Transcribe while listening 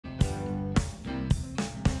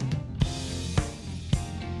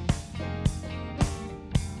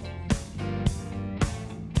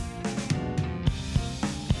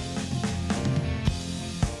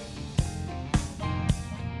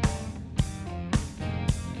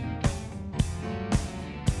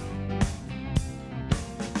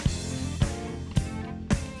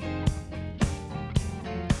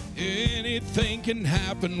Anything can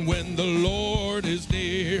happen when the Lord is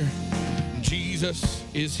near. Jesus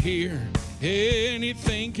is here.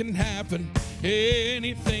 Anything can happen.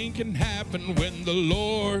 Anything can happen when the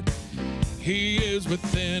Lord, He is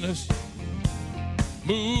within us,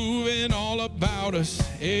 moving all about us.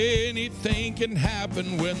 Anything can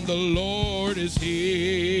happen when the Lord is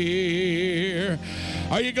here.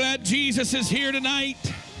 Are you glad Jesus is here tonight?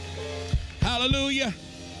 Hallelujah.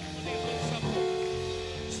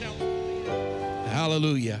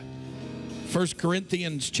 Hallelujah. 1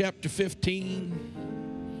 Corinthians chapter 15.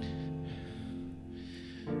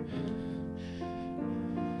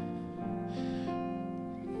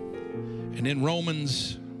 And then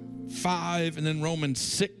Romans 5, and then Romans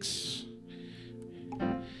 6.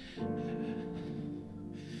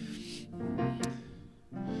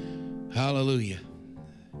 Hallelujah.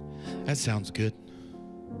 That sounds good.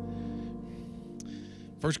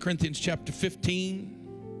 1 Corinthians chapter 15,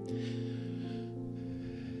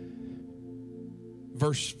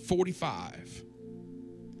 verse 45.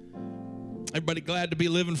 Everybody glad to be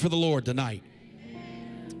living for the Lord tonight?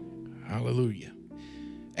 Hallelujah.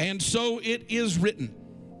 And so it is written,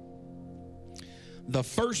 the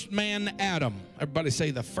first man Adam. Everybody say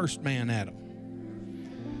the first man Adam.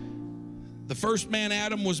 The first man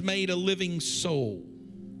Adam was made a living soul.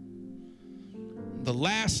 The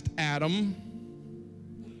last Adam,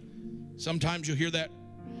 sometimes you'll hear that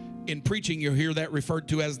in preaching, you'll hear that referred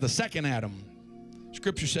to as the second Adam.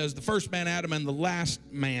 Scripture says the first man Adam and the last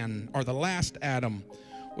man, or the last Adam,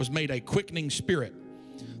 was made a quickening spirit.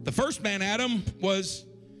 The first man Adam was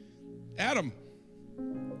Adam.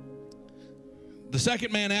 The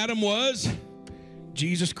second man Adam was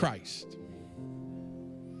Jesus Christ.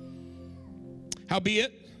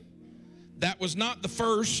 Howbeit, that was not the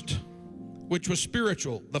first, which was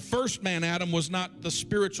spiritual. The first man Adam was not the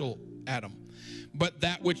spiritual Adam, but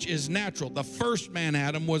that which is natural. The first man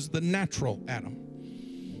Adam was the natural Adam.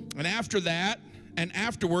 And after that, and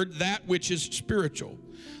afterward, that which is spiritual.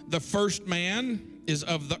 The first man is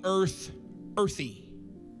of the earth, earthy.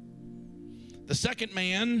 The second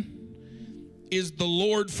man is the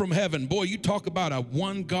Lord from heaven. Boy, you talk about a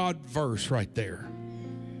one God verse right there.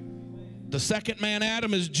 The second man,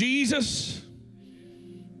 Adam, is Jesus.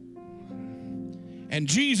 And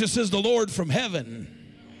Jesus is the Lord from heaven.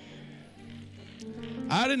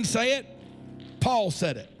 I didn't say it. Paul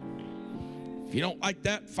said it. If you don't like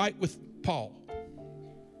that, fight with Paul.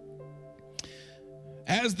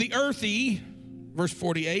 As the earthy, verse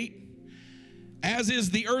 48, as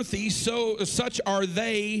is the earthy, so such are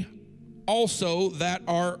they also that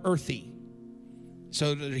are earthy.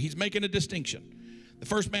 So he's making a distinction. The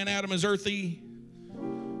first man Adam is earthy.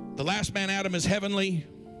 The last man Adam is heavenly.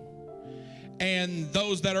 And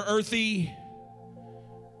those that are earthy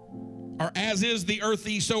are as is the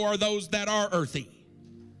earthy, so are those that are earthy.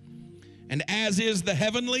 And as is the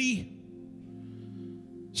heavenly,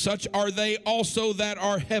 such are they also that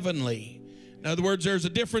are heavenly. In other words, there's a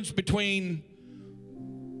difference between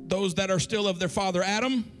those that are still of their father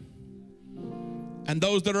Adam and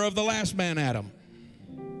those that are of the last man Adam.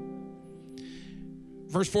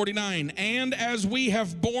 Verse 49, and as we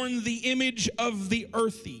have borne the image of the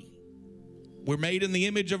earthy, we're made in the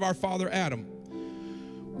image of our father Adam,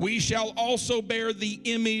 we shall also bear the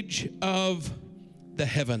image of the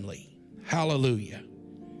heavenly. Hallelujah.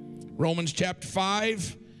 Romans chapter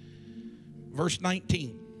 5, verse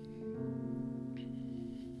 19.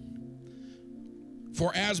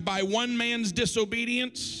 For as by one man's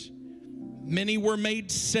disobedience, many were made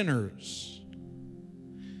sinners,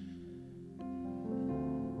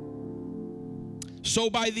 so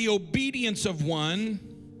by the obedience of one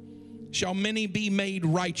shall many be made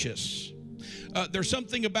righteous. There's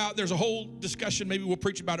something about, there's a whole discussion, maybe we'll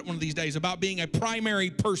preach about it one of these days, about being a primary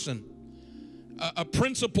person, a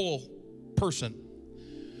principal person.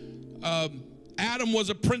 Adam was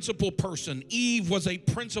a principal person. Eve was a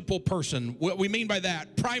principal person. What we mean by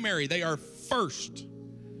that, primary, they are first.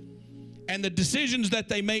 And the decisions that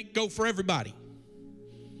they make go for everybody.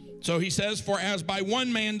 So he says, for as by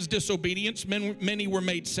one man's disobedience, many were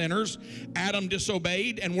made sinners. Adam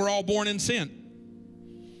disobeyed, and we're all born in sin.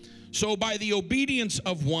 So by the obedience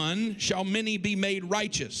of one shall many be made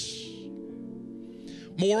righteous.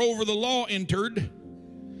 Moreover, the law entered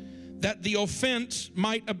that the offense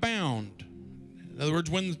might abound. In other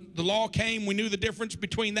words, when the law came, we knew the difference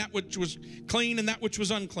between that which was clean and that which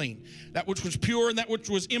was unclean, that which was pure and that which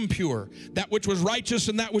was impure, that which was righteous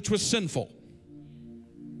and that which was sinful.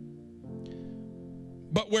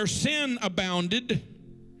 But where sin abounded,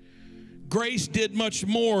 grace did much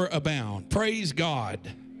more abound. Praise God.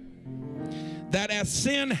 That as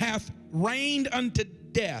sin hath reigned unto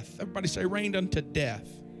death. Everybody say, reigned unto death.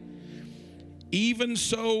 Even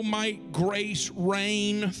so might grace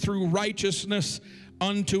reign through righteousness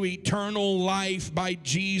unto eternal life by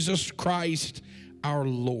Jesus Christ our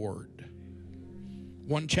Lord.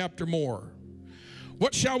 One chapter more.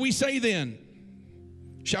 What shall we say then?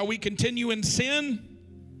 Shall we continue in sin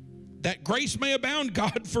that grace may abound?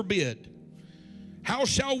 God forbid. How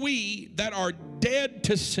shall we that are dead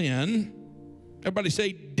to sin, everybody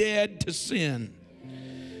say dead to sin,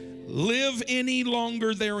 live any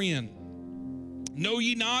longer therein? Know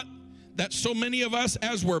ye not that so many of us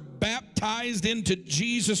as were baptized into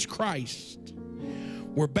Jesus Christ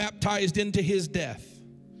were baptized into his death?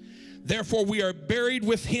 Therefore we are buried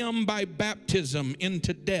with him by baptism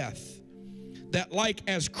into death, that like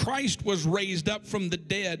as Christ was raised up from the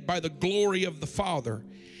dead by the glory of the Father,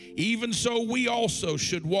 even so we also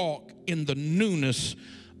should walk in the newness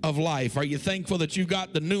of life. Are you thankful that you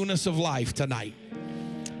got the newness of life tonight?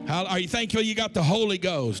 Are you thankful you got the Holy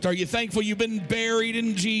Ghost? Are you thankful you've been buried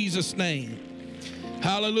in Jesus' name?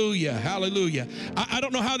 Hallelujah, hallelujah. I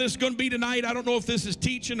don't know how this is going to be tonight. I don't know if this is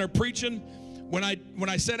teaching or preaching. When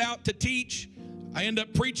I set out to teach, I end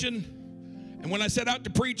up preaching. And when I set out to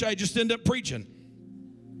preach, I just end up preaching.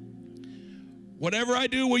 Whatever I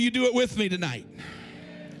do, will you do it with me tonight?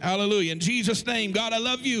 Hallelujah. In Jesus' name, God, I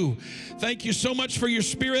love you. Thank you so much for your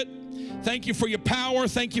spirit. Thank you for your power.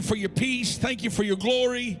 Thank you for your peace. Thank you for your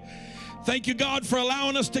glory. Thank you, God, for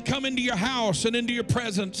allowing us to come into your house and into your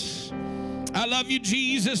presence. I love you,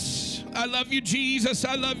 Jesus. I love you, Jesus.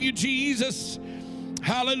 I love you, Jesus.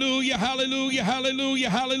 Hallelujah, hallelujah, hallelujah,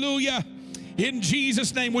 hallelujah. In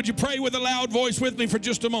Jesus' name, would you pray with a loud voice with me for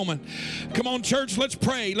just a moment? Come on, church, let's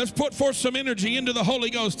pray. Let's put forth some energy into the Holy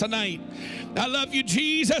Ghost tonight. I love you,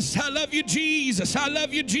 Jesus. I love you, Jesus. I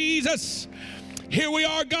love you, Jesus. Here we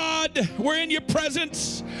are, God. We're in your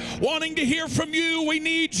presence, wanting to hear from you. We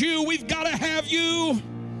need you. We've got to have you.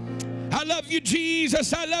 I love you,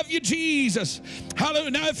 Jesus. I love you, Jesus.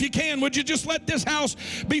 Hallelujah. Now, if you can, would you just let this house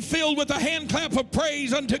be filled with a hand clap of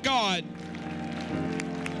praise unto God?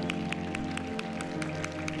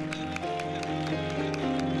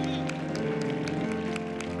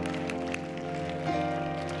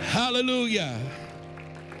 Hallelujah.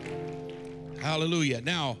 Hallelujah.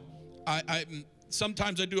 Now, I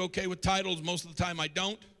sometimes I do okay with titles. Most of the time I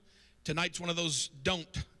don't. Tonight's one of those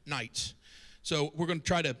don't nights. So we're going to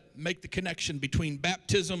try to make the connection between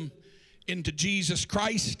baptism into Jesus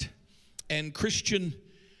Christ and Christian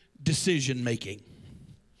decision making.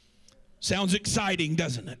 Sounds exciting,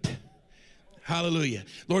 doesn't it? Hallelujah.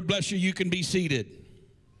 Lord bless you. You can be seated.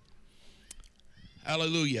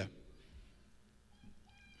 Hallelujah.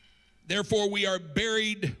 Therefore we are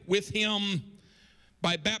buried with him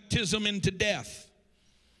by baptism into death,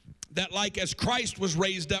 that like as Christ was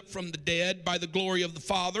raised up from the dead by the glory of the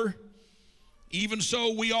Father, even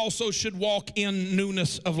so we also should walk in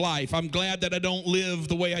newness of life. I'm glad that I don't live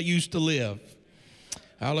the way I used to live.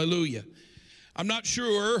 Hallelujah. I'm not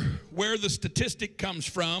sure where the statistic comes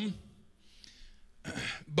from,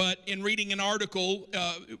 but in reading an article,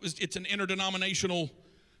 it's an interdenominational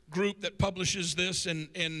group that publishes this,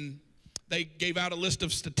 and they gave out a list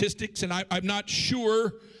of statistics, and I'm not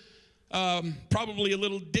sure, probably a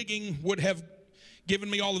little digging would have given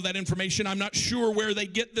me all of that information. I'm not sure where they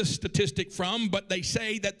get this statistic from, but they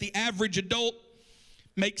say that the average adult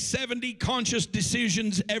makes 70 conscious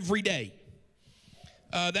decisions every day.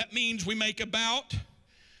 That means we make a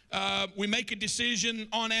decision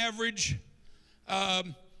on average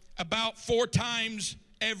about 4 times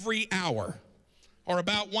every hour, or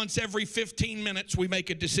about once every 15 minutes we make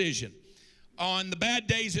a decision. On the bad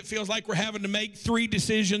days, it feels like we're having to make 3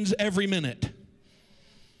 decisions every minute.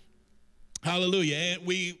 Hallelujah. And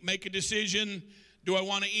we make a decision, do I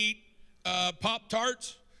want to eat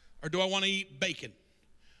Pop-Tarts, or do I want to eat bacon?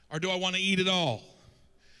 Or do I want to eat it all?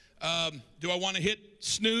 Do I want to hit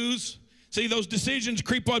snooze? See, those decisions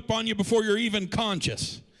creep up on you before you're even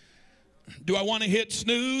conscious. Do I want to hit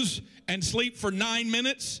snooze and sleep for 9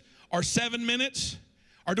 minutes or 7 minutes?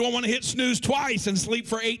 Or do I want to hit snooze twice and sleep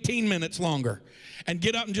for 18 minutes longer and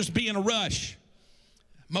get up and just be in a rush?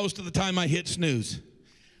 Most of the time I hit snooze.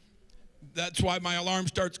 That's why my alarm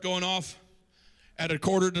starts going off at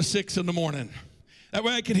 5:45 in the morning. That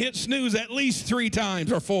way I can hit snooze at least 3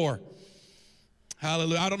 times or 4.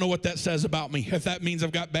 Hallelujah. I don't know what that says about me. If that means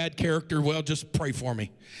I've got bad character, well, just pray for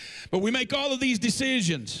me. But we make all of these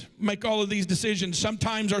decisions.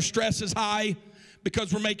 Sometimes our stress is high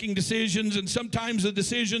because we're making decisions, and sometimes the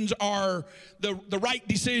decisions are, the right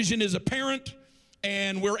decision is apparent,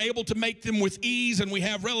 and we're able to make them with ease, and we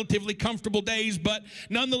have relatively comfortable days. But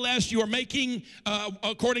nonetheless, you are making,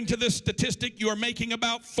 according to this statistic, you are making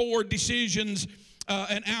about 4 decisions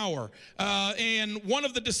an hour. And one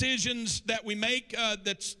of the decisions that we make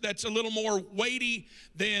that's a little more weighty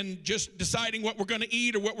than just deciding what we're going to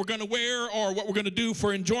eat or what we're going to wear or what we're going to do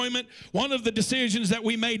for enjoyment. One of the decisions that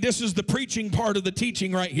we made, this is the preaching part of the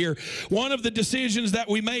teaching right here. One of the decisions that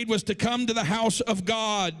we made was to come to the house of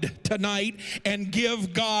God tonight and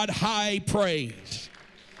give God high praise.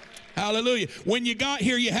 Hallelujah. When you got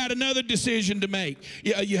here, you had another decision to make.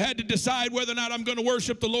 You had to decide whether or not I'm going to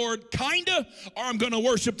worship the Lord kinda or I'm going to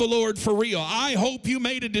worship the Lord for real. I hope you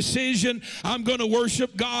made a decision. I'm going to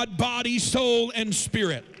worship God, body, soul, and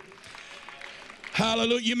spirit.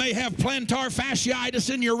 Hallelujah. You may have plantar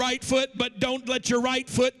fasciitis in your right foot, but don't let your right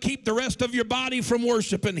foot keep the rest of your body from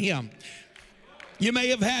worshiping Him. You may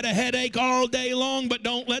have had a headache all day long, but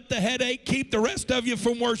don't let the headache keep the rest of you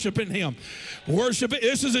from worshiping Him. Worship,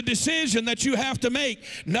 this is a decision that you have to make.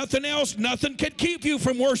 Nothing else, nothing can keep you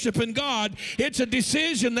from worshiping God. It's a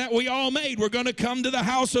decision that we all made. We're going to come to the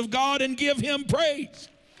house of God and give Him praise.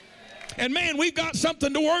 And man, we've got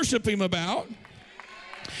something to worship Him about.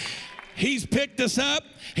 He's picked us up.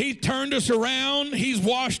 He turned us around. He's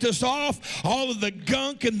washed us off. All of the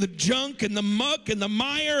gunk and the junk and the muck and the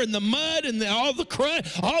mire and the mud and all the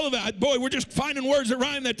crud, all of it. Boy, we're just finding words that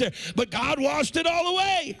rhyme that there. But God washed it all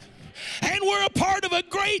away. And we're a part of a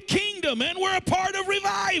great kingdom, and we're a part of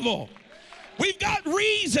revival. We've got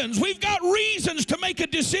reasons. We've got reasons to make a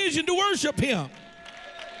decision to worship Him.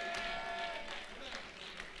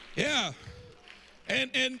 Yeah.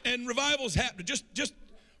 And revival's happening. Just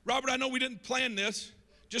Robert, I know we didn't plan this.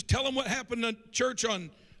 Just tell them what happened at church in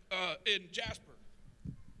Jasper.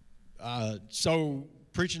 So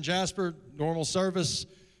preaching Jasper, normal service.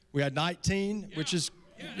 We had 19, which is,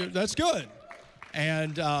 that's good.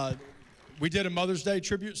 And we did a Mother's Day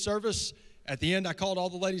tribute service. At the end, I called all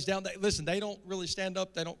the ladies down. Listen, they don't really stand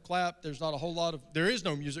up. They don't clap. There's not a whole lot of, there is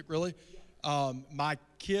no music really. My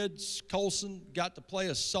kids, Colson, got to play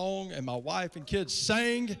a song, and my wife and kids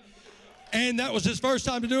sang. And that was his first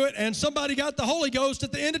time to do it, and somebody got the Holy Ghost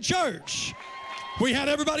at the end of church. We had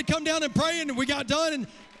everybody come down and pray, and we got done, and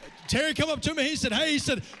Terry come up to me. He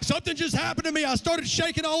said, something just happened to me. I started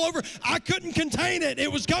shaking all over. I couldn't contain it. It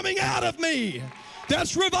was coming out of me.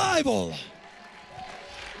 That's revival.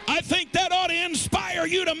 I think that ought to inspire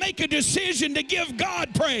you to make a decision to give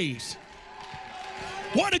God praise.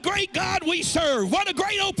 What a great God we serve. What a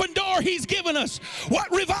great open door He's given us. What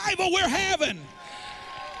revival we're having.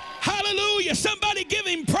 Hallelujah. Somebody give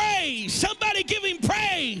Him praise. Somebody give Him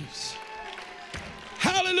praise.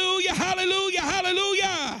 Hallelujah, hallelujah,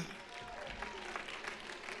 hallelujah.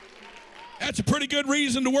 That's a pretty good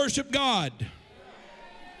reason to worship God.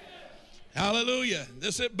 Hallelujah.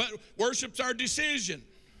 But worship's our decision.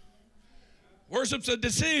 Worship's a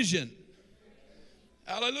decision.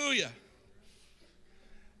 Hallelujah.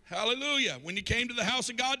 Hallelujah. When you came to the house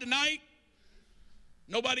of God tonight,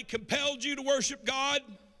 nobody compelled you to worship God.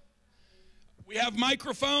 We have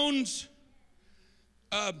microphones,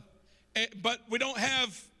 but we don't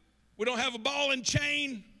have a ball and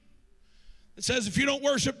chain that says if you don't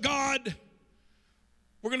worship God,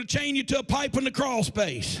 we're going to chain you to a pipe in the crawl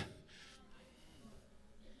space.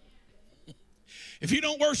 If you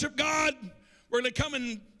don't worship God, we're going to come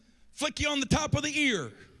and flick you on the top of the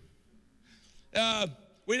ear.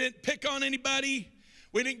 We didn't pick on anybody.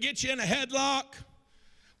 We didn't get you in a headlock.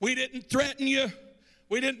 We didn't threaten you.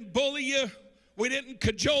 We didn't bully you. We didn't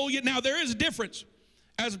cajole you. Now, there is a difference.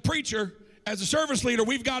 As a preacher, as a service leader,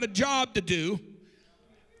 we've got a job to do.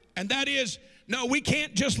 And that is, no, we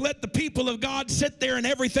can't just let the people of God sit there and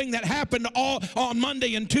everything that happened all on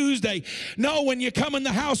Monday and Tuesday. No, when you come in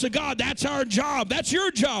the house of God, that's our job. That's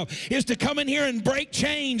your job, is to come in here and break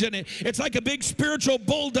chains. And it's like a big spiritual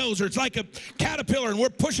bulldozer. It's like a caterpillar, and we're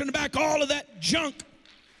pushing back all of that junk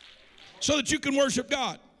so that you can worship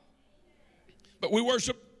God. But we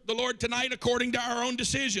worship the Lord tonight according to our own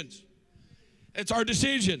decisions. It's our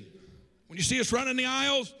decision. When you see us running the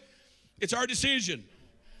aisles, it's our decision.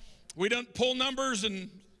 We don't pull numbers, and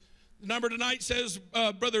the number tonight says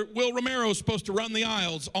Brother Will Romero is supposed to run the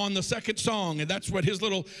aisles on the second song, and that's what his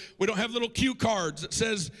little, we don't have little cue cards that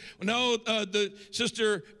says, no, the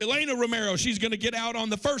Sister Elena Romero, she's going to get out on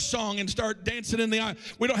the first song and start dancing in the aisle.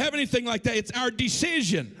 We don't have anything like that. It's our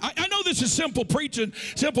decision. I know this is simple preaching,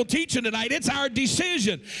 simple teaching tonight. It's our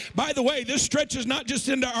decision. By the way, this stretches not just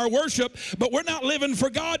into our worship, but we're not living for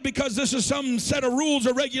God because this is some set of rules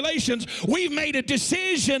or regulations. We've made a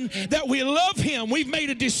decision that we love Him. We've made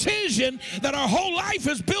a decision that our whole life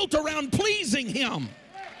is built around pleasing Him.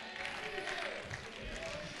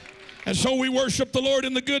 And so we worship the Lord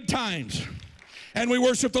in the good times. And we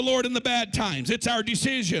worship the Lord in the bad times. It's our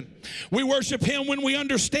decision. We worship Him when we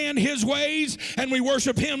understand His ways, and we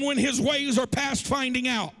worship Him when His ways are past finding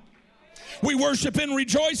out. We worship in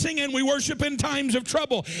rejoicing, and we worship in times of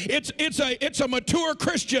trouble. It's a mature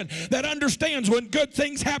Christian that understands when good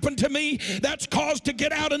things happen to me, that's cause to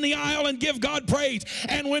get out in the aisle and give God praise.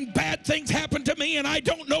 And when bad things happen to me and I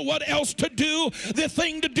don't know what else to do, the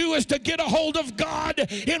thing to do is to get a hold of God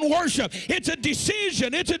in worship. It's a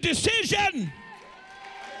decision. It's a decision.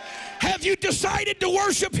 Have you decided to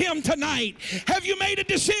worship Him tonight? Have you made a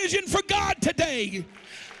decision for God today?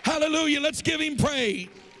 Hallelujah. Let's give Him praise.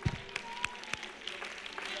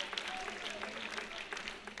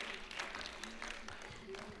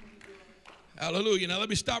 Hallelujah. Now let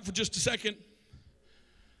me stop for just a second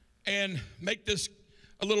and make this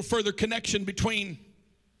a little further connection between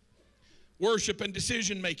worship and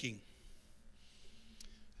decision making.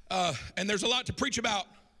 And there's a lot to preach about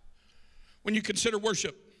when you consider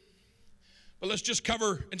worship. But let's just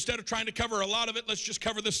cover, instead of trying to cover a lot of it, let's just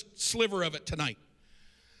cover this sliver of it tonight.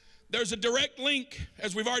 There's a direct link,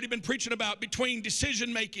 as we've already been preaching about, between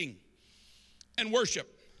decision making and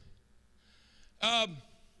worship.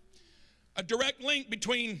 A direct link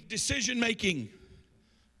between decision making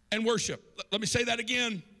and worship. Let me say that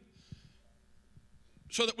again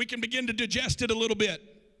so that we can begin to digest it a little bit.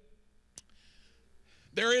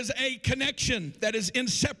 There is a connection that is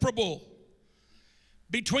inseparable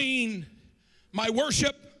between my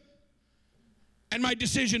worship and my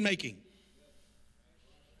decision making.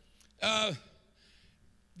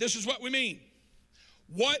 This is what we mean.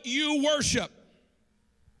 What you worship.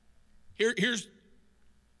 Here's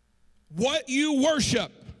what you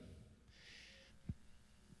worship.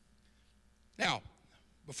 Now,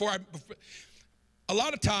 a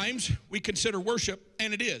lot of times we consider worship,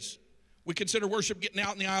 and it is. We consider worship getting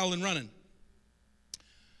out in the aisle and running,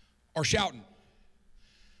 or shouting,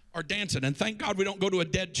 or dancing. And thank God we don't go to a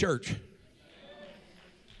dead church.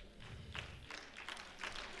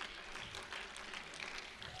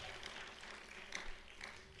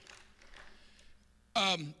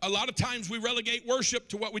 A lot of times we relegate worship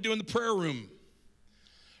to what we do in the prayer room,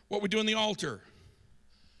 what we do in the altar.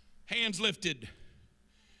 Hands lifted,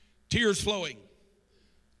 tears flowing,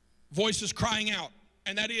 voices crying out.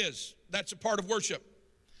 And that's a part of worship.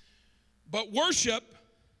 But worship,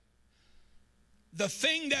 the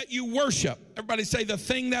thing that you worship, everybody say, the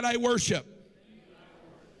thing that I worship.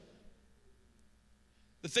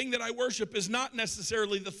 The thing that I worship is not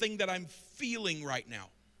necessarily the thing that I'm feeling right now.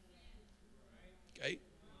 Okay?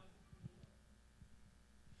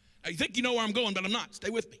 Now you think you know where I'm going, but I'm not.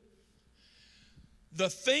 Stay with me. The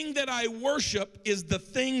thing that I worship is the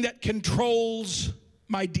thing that controls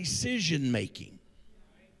my decision making.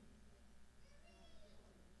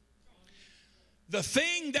 The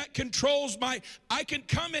thing that controls I can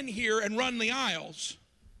come in here and run the aisles,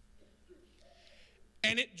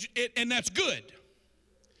 and that's good.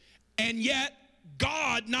 And yet,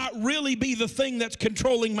 God not really be the thing that's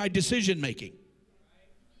controlling my decision making.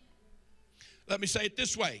 Let me say it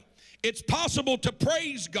this way. It's possible to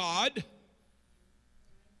praise God,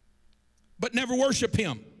 but never worship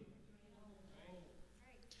Him.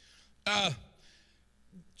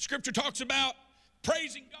 Scripture talks about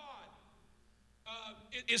praising God.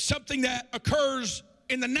 Is something that occurs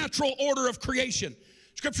in the natural order of creation.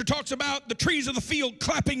 Scripture talks about the trees of the field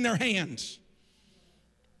clapping their hands.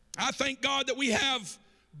 I thank God that we have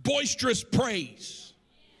boisterous praise,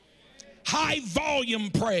 high volume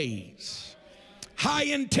praise, high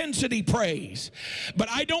intensity praise. But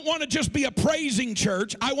I don't want to just be a praising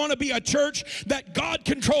church. I want to be a church that God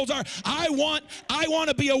controls I want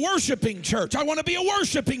to be a worshiping church. I want to be a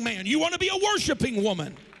worshiping man. You want to be a worshiping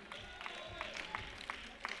woman.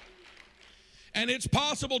 And it's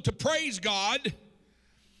possible to praise God,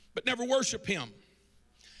 but never worship Him.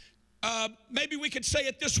 Maybe we could say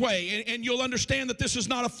it this way, and you'll understand that this is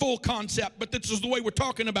not a full concept, but this is the way we're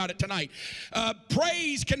talking about it tonight.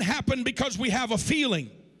 Praise can happen because we have a feeling.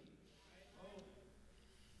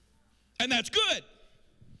 And that's good.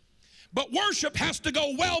 But worship has to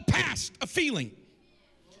go well past a feeling.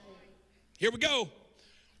 Here we go.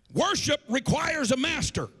 Worship requires a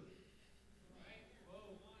master.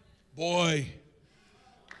 Boy,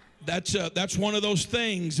 that's one of those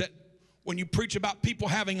things that when you preach about people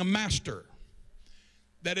having a master,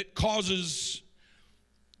 that it causes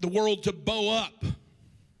the world to bow up,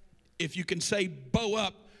 if you can say bow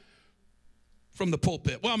up from the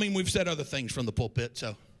pulpit. Well, I mean, we've said other things from the pulpit,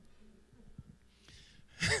 so.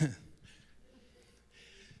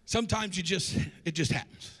 Sometimes it just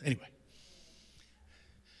happens. Anyway.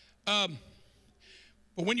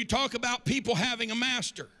 But when you talk about people having a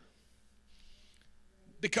master,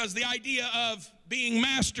 because the idea of being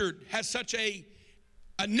mastered has such a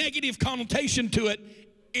negative connotation to it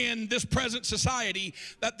in this present society,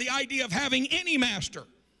 that the idea of having any master.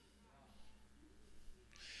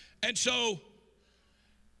 And so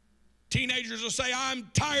teenagers will say,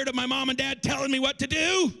 I'm tired of my mom and dad telling me what to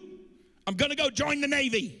do. I'm going to go join the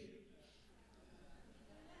Navy.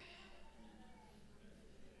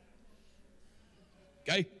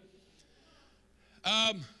 Okay?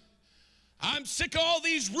 I'm sick of all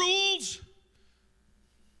these rules.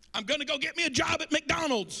 I'm going to go get me a job at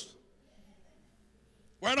McDonald's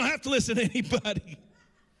where I don't have to listen to anybody.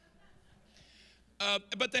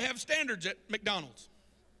 But they have standards at McDonald's.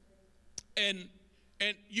 And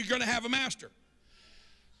you're going to have a master.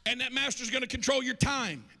 And that master's going to control your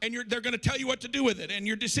time. And they're going to tell you what to do with it and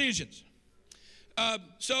your decisions.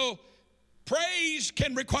 So praise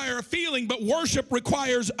can require a feeling, but worship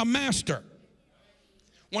requires a master.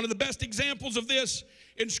 One of the best examples of this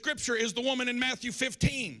in Scripture is the woman in Matthew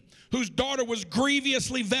 15 whose daughter was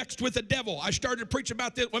grievously vexed with the devil. I started to preach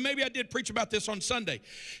about this. Well, maybe I did preach about this on Sunday.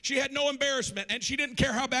 She had no embarrassment, and she didn't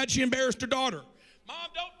care how bad she embarrassed her daughter. Mom,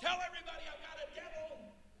 don't tell everybody I've got a devil.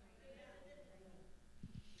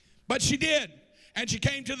 But she did. And she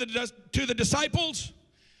came to the disciples.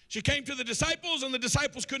 She came to the disciples, and the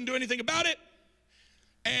disciples couldn't do anything about it.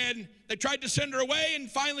 And they tried to send her away, and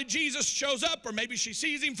finally Jesus shows up, or maybe she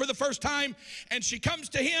sees him for the first time, and she comes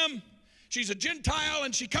to him. She's a Gentile,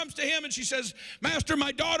 and she comes to him, and she says, Master,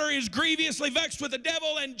 my daughter is grievously vexed with the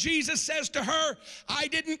devil. And Jesus says to her, I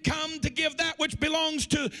didn't come to give that which belongs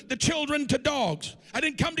to the children to dogs. I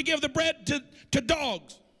didn't come to give the bread to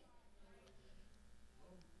dogs.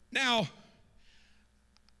 Now,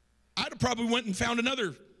 I'd have probably went and found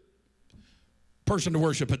another person to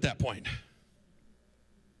worship at that point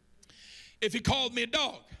if he called me a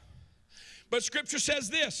dog. But Scripture says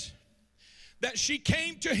this, that she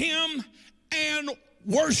came to him and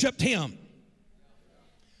worshiped him.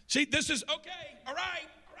 See, this is, okay, all right.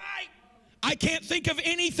 I can't think of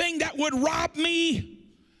anything that would rob me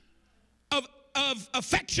of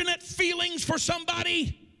affectionate feelings for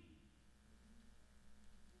somebody,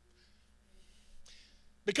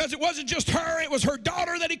 because it wasn't just her, it was her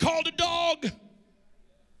daughter that he called a dog.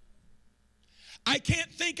 I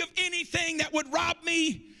can't think of anything that would rob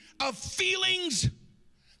me of feelings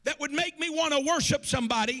that would make me want to worship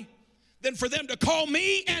somebody than for them to call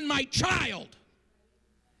me and my child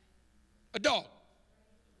a dog.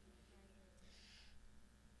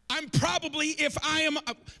 I'm probably, if I am,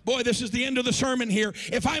 boy, this is the end of the sermon here.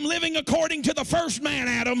 If I'm living according to the first man,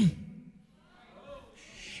 Adam,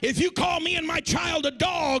 if you call me and my child a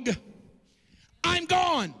dog, I'm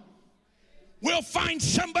gone. We'll find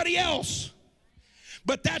somebody else.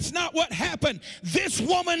 But that's not what happened. This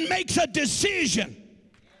woman makes a decision.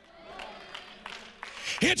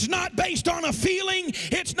 It's not based on a feeling.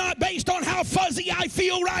 It's not based on how fuzzy I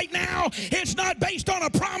feel right now. It's not based on a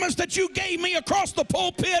promise that you gave me across the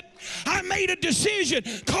pulpit. I made a decision.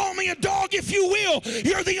 Call me a dog if you will.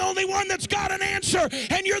 You're the only one that's got an answer,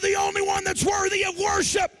 and you're the only one that's worthy of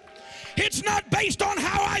worship. It's not based on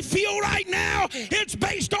how I feel right now. It's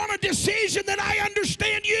based on a decision that I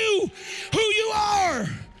understand you, who you are.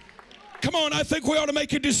 Come on, I think we ought to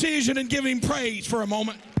make a decision and give him praise for a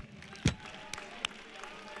moment.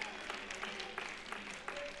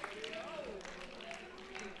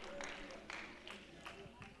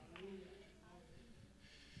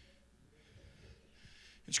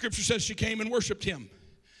 And Scripture says she came and worshiped him.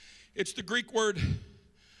 It's the Greek word.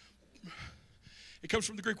 It comes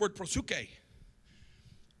from the Greek word prosuke.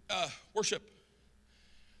 Worship.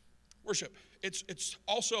 Worship. It's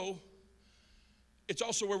also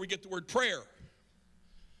where we get the word prayer.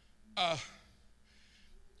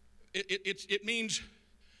 It means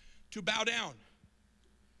to bow down.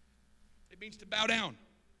 It means to bow down.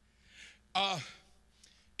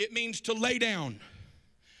 It means to lay down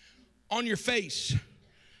on your face,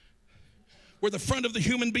 where the front of the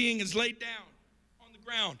human being is laid down on the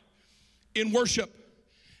ground in worship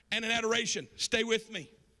and in adoration. Stay with me.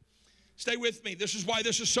 Stay with me. This is why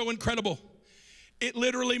this is so incredible. It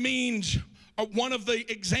literally means, one of the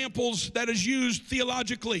examples that is used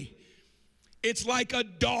theologically, it's like a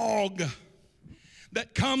dog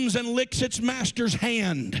that comes and licks its master's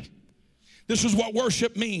hand. This is what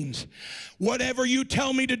worship means. Whatever you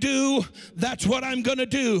tell me to do, that's what I'm going to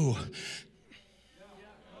do.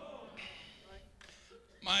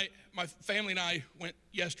 My family and I went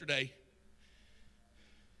yesterday.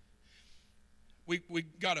 We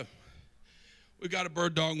got a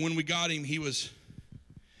bird dog. When we got him, he was,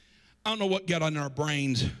 I don't know what got on our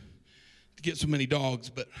brains to get so many dogs,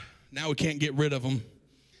 but now we can't get rid of them.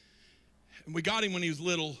 And we got him when he was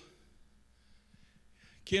little.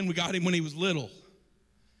 Ken, we got him when he was little.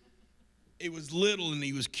 He was little and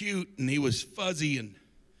he was cute and he was fuzzy. And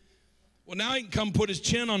well, now he can come put his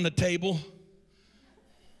chin on the table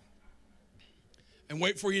and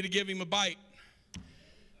wait for you to give him a bite.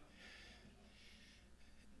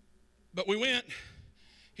 But we went.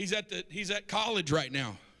 He's at college right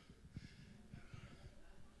now.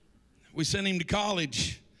 We sent him to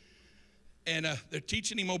college, and they're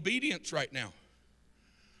teaching him obedience right now.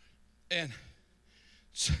 And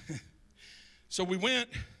so we went,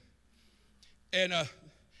 and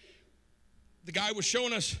the guy was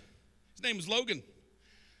showing us. His name was Logan.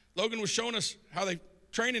 Logan was showing us how they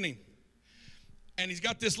training him, and he's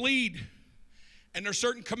got this lead, and there's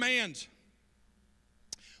certain commands.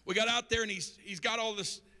 We got out there, and he's got all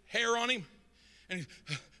this hair on him, and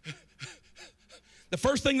the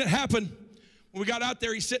first thing that happened when we got out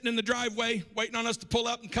there, he's sitting in the driveway waiting on us to pull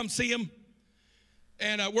up and come see him,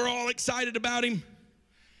 and we're all excited about him.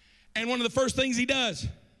 And one of the first things he does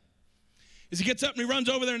is he gets up and he runs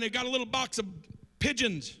over there, and they've got a little box of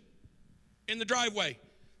pigeons in the driveway.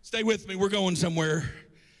 Stay with me, we're going somewhere.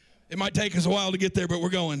 It might take us a while to get there, but we're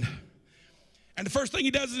going. And the first thing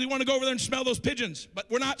he does is he wants to go over there and smell those pigeons. But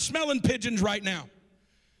we're not smelling pigeons right now.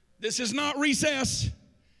 This is not recess,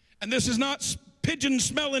 and this is not pigeon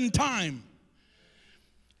smelling time.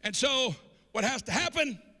 And so what has to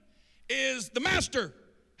happen is the master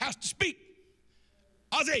has to speak.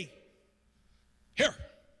 Ozzy, here.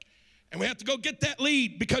 And we have to go get that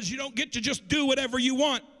lead, because you don't get to just do whatever you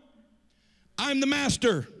want. I'm the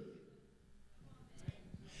master.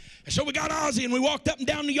 And so we got Ozzy, and we walked up and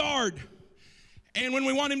down the yard. And when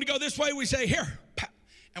we want him to go this way, we say, here.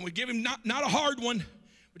 And we give him not a hard one,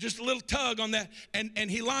 but just a little tug on that. And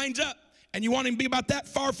he lines up. And you want him to be about that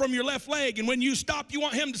far from your left leg. And when you stop, you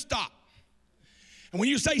want him to stop. And when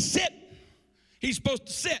you say sit, he's supposed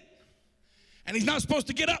to sit. And he's not supposed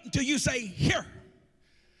to get up until you say here.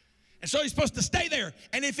 And so he's supposed to stay there.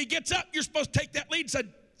 And if he gets up, you're supposed to take that lead and say,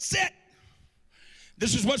 sit.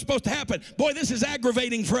 This is what's supposed to happen. Boy, this is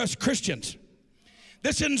aggravating for us Christians.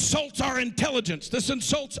 This insults our intelligence. This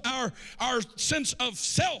insults our sense of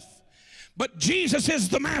self. But Jesus is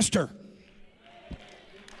the master.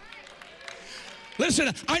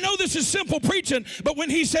 Listen, I know this is simple preaching, but when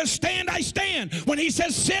he says stand, I stand. When he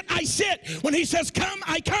says sit, I sit. When he says come,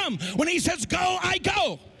 I come. When he says go, I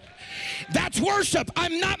go. That's worship.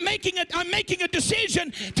 I'm making a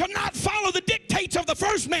decision to not follow the dictates of the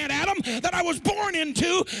first man, Adam, that I was born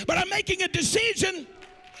into, but I'm making a decision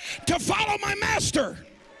to follow my master.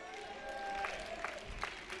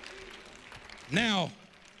 Now,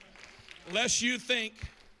 lest you think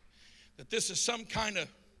that this is some kind of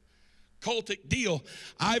cultic deal,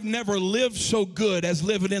 I've never lived so good as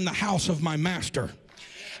living in the house of my master.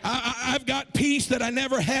 I've got peace that I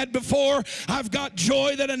never had before. I've got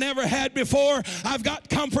joy that I never had before. I've got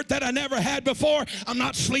comfort that I never had before. I'm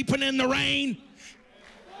not sleeping in the rain.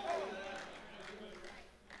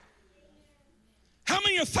 How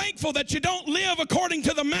many are thankful that you don't live according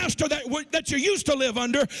to the master that you used to live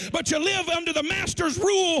under, but you live under the master's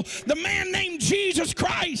rule, the man named Jesus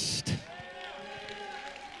Christ?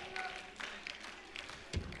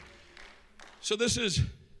 So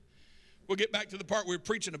we'll get back to the part we were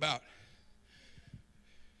preaching about.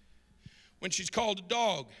 When she's called a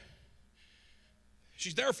dog,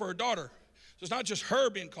 she's there for her daughter. So it's not just her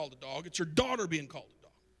being called a dog, it's her daughter being called a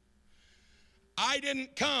dog. I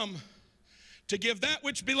didn't come to give that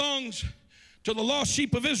which belongs to the lost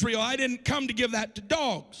sheep of Israel. I didn't come to give that to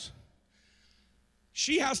dogs.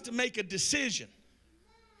 She has to make a decision.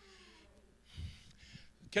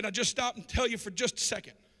 Can I just stop and tell you for just a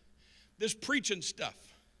second? This preaching stuff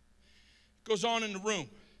goes on in the room.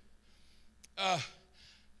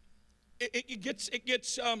 It gets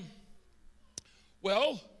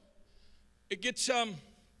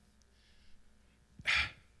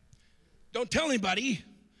don't tell anybody,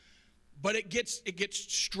 but it gets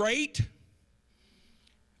straight.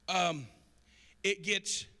 It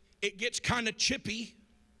gets kind of chippy.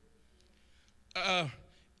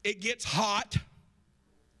 It gets hot.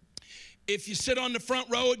 If you sit on the front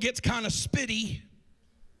row, it gets kind of spitty.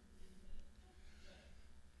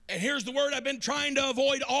 And here's the word I've been trying to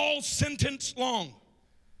avoid all sentence long.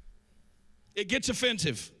 It gets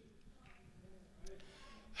offensive.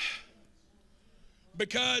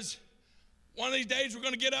 Because one of these days we're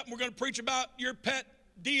going to get up and we're going to preach about your pet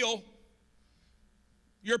deal,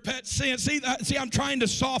 your pet sin. See, I'm trying to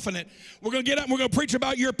soften it. We're going to get up and we're going to preach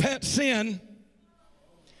about your pet sin.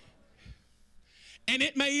 And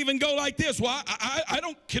it may even go like this. Well, I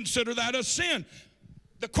don't consider that a sin.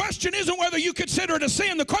 The question isn't whether you consider it a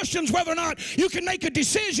sin. The question is whether or not you can make a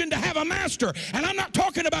decision to have a master. And I'm not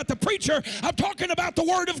talking about the preacher. I'm talking about the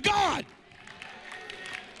Word of God.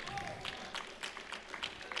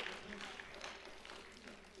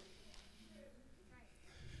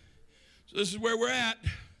 So this is where we're at.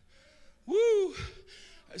 Woo.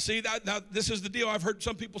 See, now this is the deal. I've heard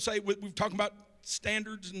some people say, we've talked about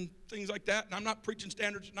standards and things like that, and I'm not preaching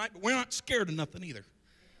standards tonight, but we're not scared of nothing either.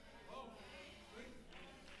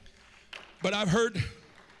 But I've heard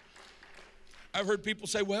people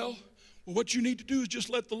say, well, what you need to do is just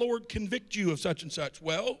let the Lord convict you of such and such.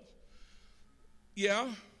 Well, yeah,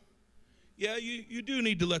 you do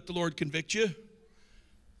need to let the Lord convict you.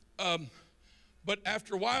 But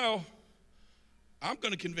after a while, I'm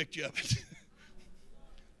going to convict you of it.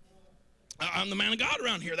 I'm the man of God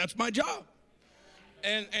around here. That's my job.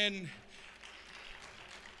 And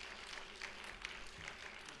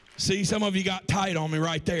see, some of you got tight on me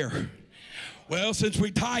right there. Well, since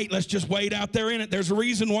we tight, let's just wade out there in it. There's a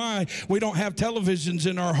reason why we don't have televisions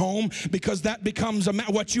in our home, because that becomes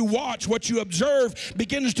what you watch, what you observe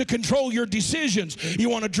begins to control your decisions. You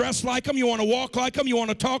want to dress like them, you want to walk like them, you want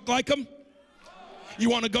to talk like them. You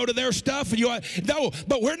want to go to their stuff? No,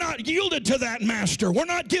 but we're not yielded to that master. We're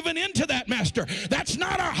not giving in to that master. That's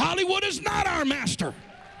not our, Hollywood is not our master.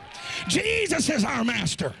 Jesus is our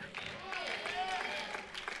master.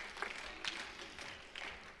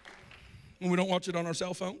 And we don't watch it on our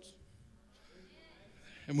cell phones.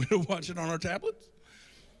 And we don't watch it on our tablets.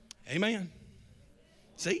 Amen.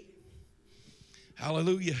 See?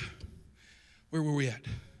 Hallelujah. Where were we at?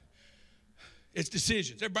 It's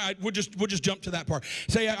decisions. Everybody, we'll just jump to that part.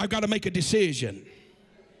 Say, I've got to make a decision.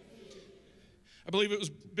 I believe it was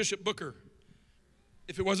Bishop Booker.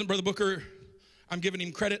 If it wasn't Brother Booker, I'm giving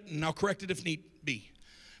him credit, and I'll correct it if need be.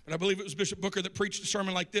 But I believe it was Bishop Booker that preached a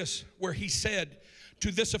sermon like this, where he said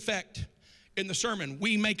to this effect in the sermon,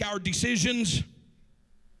 we make our decisions,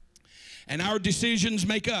 and our decisions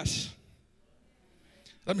make us.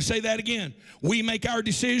 Let me say that again. We make our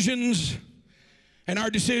decisions, and our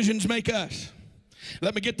decisions make us.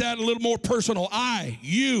 Let me get that a little more personal. I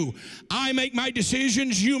make my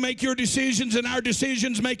decisions, you make your decisions, and our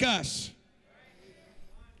decisions make us.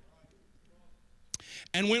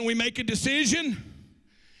 And when we make a decision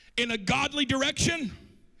in a godly direction,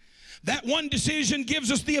 that one decision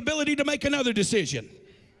gives us the ability to make another decision.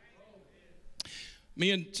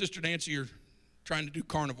 Me and Sister Nancy are trying to do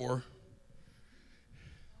carnivore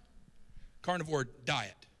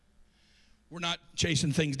diet. We're not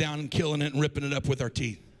chasing things down and killing it and ripping it up with our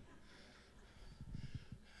teeth.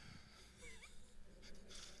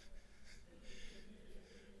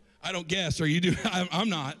 I don't guess, or you do. I'm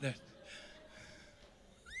not.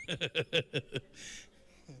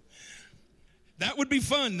 That would be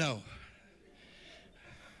fun, though.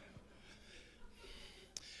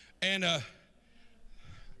 And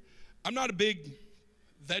I'm not a big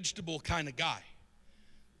vegetable kind of guy.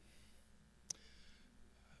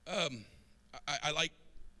 I like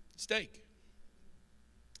steak.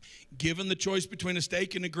 Given the choice between a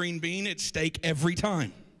steak and a green bean, it's steak every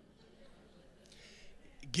time.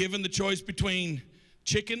 Given the choice between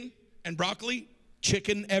chicken and broccoli,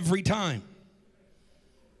 chicken every time.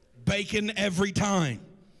 Bacon every time.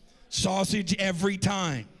 Sausage every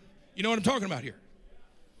time. You know what I'm talking about here?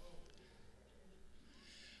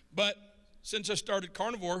 But since I started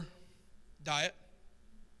carnivore diet,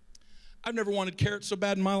 I've never wanted carrots so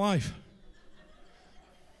bad in my life.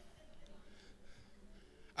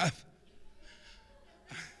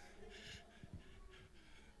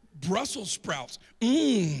 Brussels sprouts.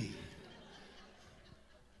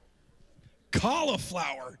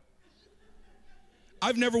 Cauliflower.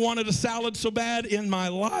 I've never wanted a salad so bad in my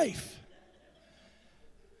life.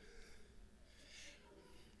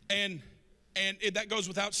 And that goes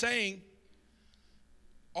without saying,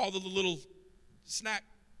 all the little snack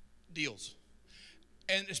deals,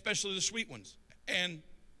 and especially the sweet ones. And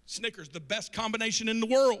Snickers, the best combination in the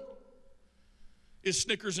world is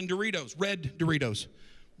Snickers and Doritos, red Doritos.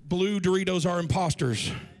 Blue Doritos are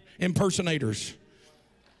imposters, impersonators.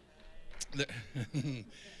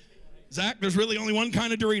 Zach, there's really only one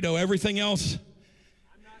kind of Dorito. Everything else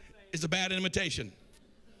is a bad imitation.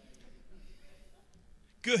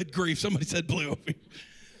 Good grief, somebody said blue. But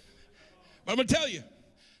I'm going to tell you,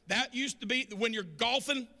 that used to be when you're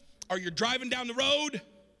golfing or you're driving down the road.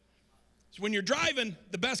 So when you're driving,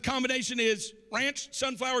 the best combination is ranch,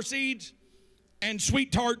 sunflower seeds, and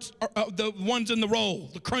sweet tarts, the ones in the roll,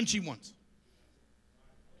 the crunchy ones.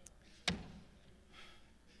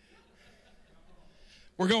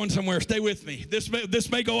 We're going somewhere. Stay with me.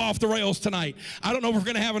 This may go off the rails tonight. I don't know if we're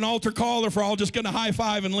going to have an altar call or if we're all just going to high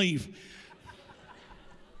five and leave.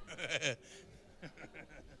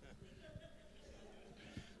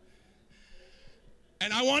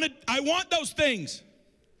 And I want those things.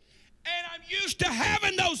 And I'm used to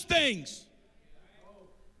having those things.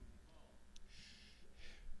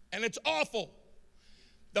 And it's awful.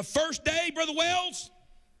 The first day, Brother Wells,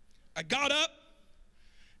 I got up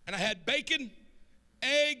and I had bacon,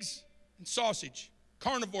 eggs, and sausage.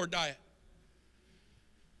 Carnivore diet.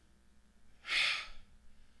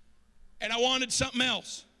 And I wanted something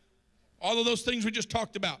else. All of those things we just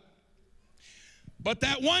talked about. But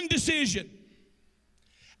that one decision,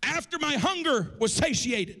 after my hunger was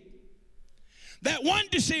satiated, that one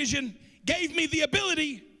decision gave me the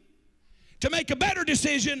ability to make a better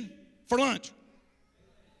decision for lunch.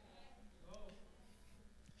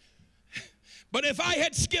 But if I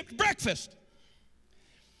had skipped breakfast,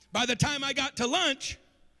 by the time I got to lunch,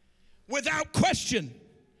 without question,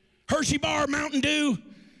 Hershey Bar, Mountain Dew,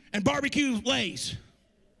 and barbecue Lay's.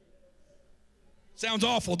 Sounds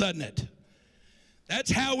awful, doesn't it?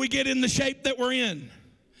 That's how we get in the shape that we're in.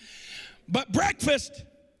 But breakfast,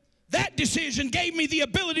 that decision gave me the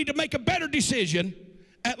ability to make a better decision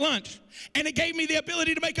at lunch. And it gave me the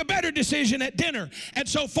ability to make a better decision at dinner. And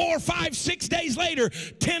so 4, 5, 6 days later,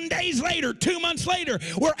 10 days later, 2 months later,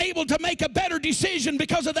 we're able to make a better decision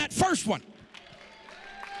because of that first one.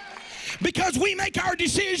 Because we make our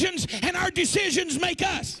decisions and our decisions make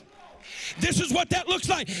us. This is what that looks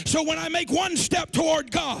like. So when I make one step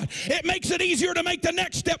toward God, it makes it easier to make the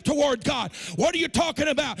next step toward God. What are you talking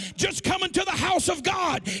about? Just coming to the house of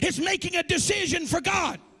God is making a decision for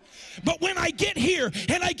God. But when I get here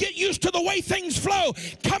and I get used to the way things flow,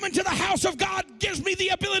 coming to the house of God gives me the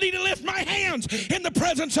ability to lift my hands in the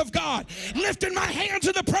presence of God. Lifting my hands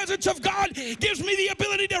in the presence of God gives me the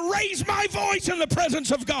ability to raise my voice in the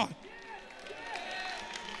presence of God.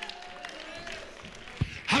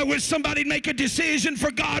 I wish somebody'd make a decision for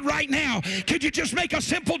God right now. Could you just make a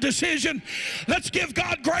simple decision? Let's give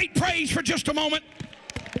God great praise for just a moment.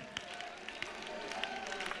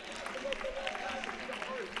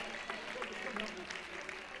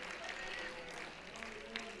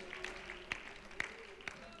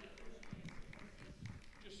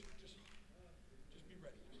 Just be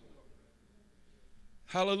ready.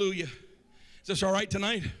 Hallelujah. Is this all right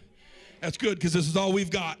tonight? That's good, because this is all we've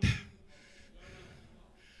got.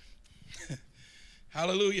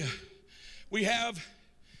 Hallelujah. We have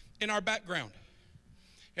in our background,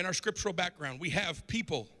 in our scriptural background, we have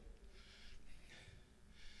people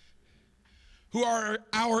who are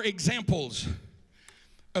our examples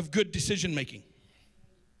of good decision making.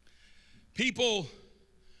 People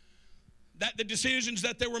that the decisions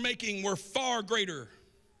that they were making were far greater.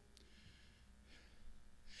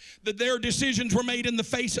 That their decisions were made in the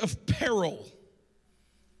face of peril.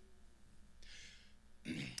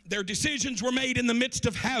 Their decisions were made in the midst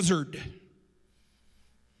of hazard.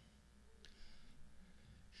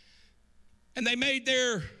 And they made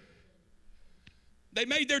their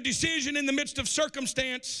decision in the midst of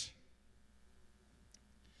circumstance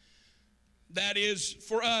that is,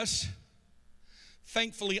 for us,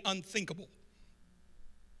 thankfully unthinkable.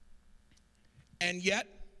 And yet,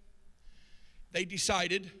 they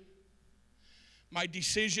decided, my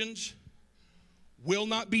decisions will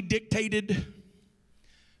not be dictated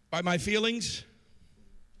by my feelings.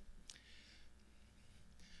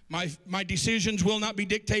 My decisions will not be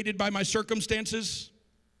dictated by my circumstances.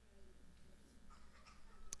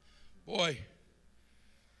 Boy,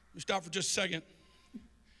 let me stop for just a second.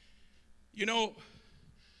 You know,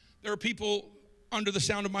 there are people under the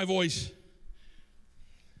sound of my voice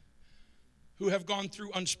who have gone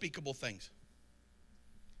through unspeakable things,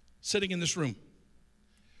 sitting in this room.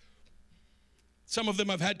 Some of them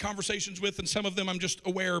I've had conversations with, and some of them I'm just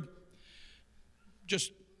aware,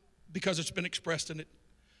 just because it's been expressed in it,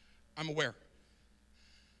 I'm aware.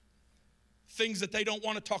 Things that they don't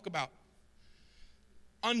want to talk about.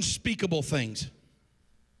 Unspeakable things.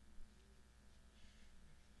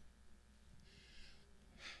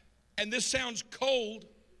 And this sounds cold,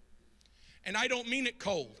 and I don't mean it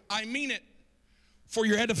cold. I mean it for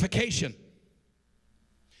your edification.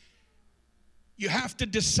 You have to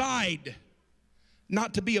decide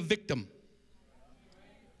not to be a victim.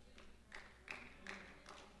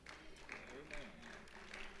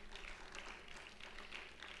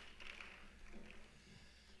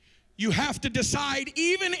 You have to decide,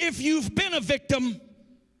 even if you've been a victim,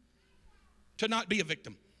 to not be a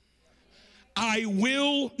victim. I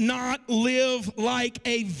will not live like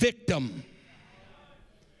a victim.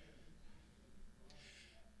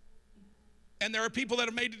 And there are people that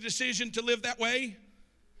have made a decision to live that way,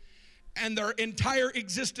 and their entire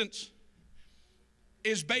existence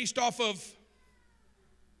is based off of,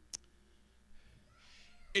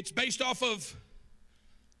 it's based off of,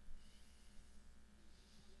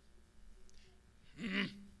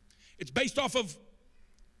 it's based off of,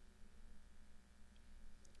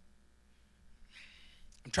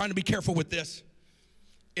 I'm trying to be careful with this.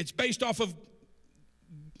 It's based off of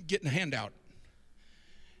getting a handout.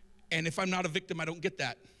 And if I'm not a victim, I don't get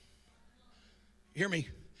that. Hear me?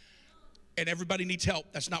 And everybody needs help.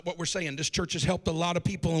 That's not what we're saying. This church has helped a lot of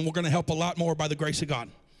people, and we're going to help a lot more by the grace of God.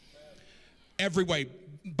 Every way,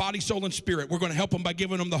 body, soul, and spirit. We're going to help them by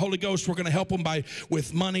giving them the Holy Ghost. We're going to help them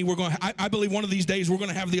with money. I believe one of these days we're going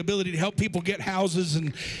to have the ability to help people get houses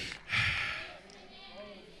and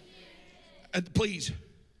please.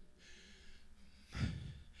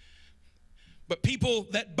 But people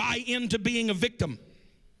that buy into being a victim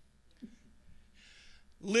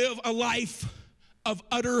live a life of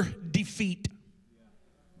utter defeat.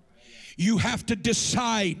 You have to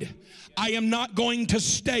decide, I am not going to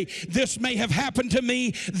stay. This may have happened to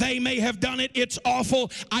me. They may have done it. It's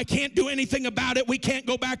awful. I can't do anything about it. We can't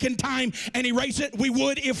go back in time and erase it. We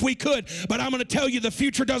would if we could. But I'm going to tell you, the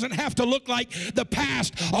future doesn't have to look like the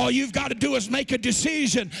past. All you've got to do is make a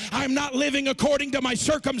decision. I'm not living according to my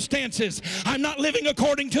circumstances. I'm not living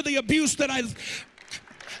according to the abuse that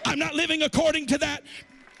I'm not living according to that.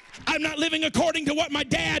 I'm not living according to what my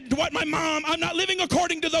dad, what my mom, I'm not living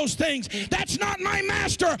according to those things. That's not my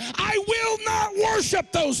master. I will not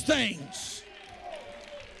worship those things.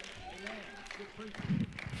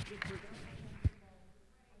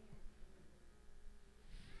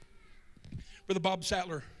 Brother Bob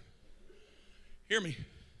Sattler, hear me.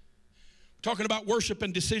 We're talking about worship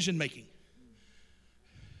and decision making.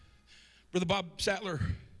 Brother Bob Sattler,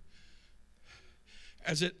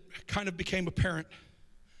 as it kind of became apparent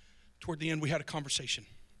toward the end, we had a conversation.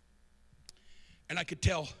 And I could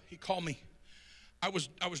tell, he called me. I was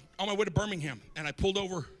on my way to Birmingham, and I pulled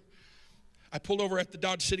over at the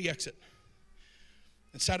Dodge City exit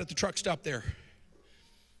and sat at the truck stop there.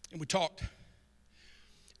 And we talked.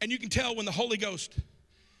 And you can tell when the Holy Ghost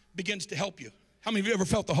begins to help you. How many of you ever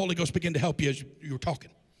felt the Holy Ghost begin to help you as you were talking?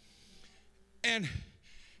 And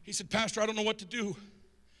he said, Pastor, I don't know what to do.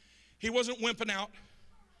 He wasn't wimping out.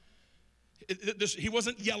 He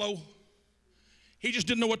wasn't yellow. He just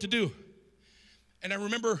didn't know what to do. And I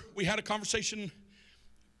remember we had a conversation,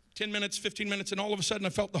 10 minutes, 15 minutes, and all of a sudden I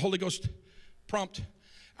felt the Holy Ghost prompt.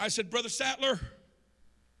 I said, Brother Sattler,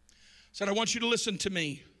 I want you to listen to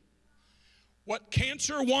me. What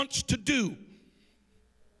cancer wants to do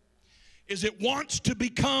is it wants to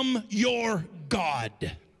become your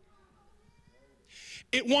God.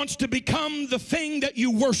 It wants to become the thing that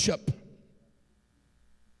you worship.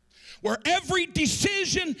 Where every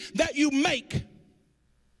decision that you make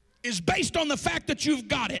is based on the fact that you've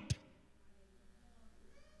got it.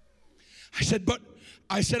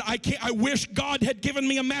 I said, I wish God had given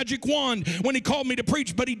me a magic wand when he called me to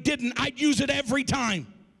preach, but he didn't. I'd use it every time.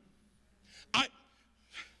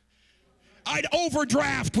 I'd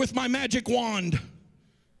overdraft with my magic wand.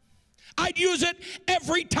 I'd use it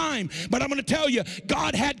every time. But I'm going to tell you,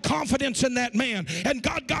 God had confidence in that man. And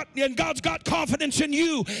God's got confidence in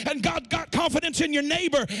you. And God got confidence in your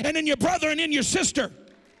neighbor and in your brother and in your sister.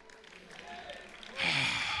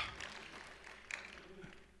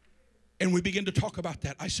 And we begin to talk about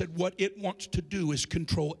that. I said, what it wants to do is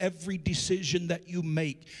control every decision that you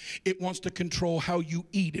make. It wants to control how you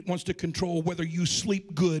eat. It wants to control whether you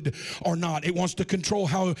sleep good or not. It wants to control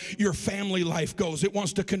how your family life goes. It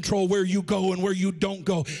wants to control where you go and where you don't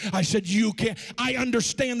go. I said, you can't. I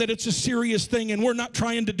understand that it's a serious thing, and we're not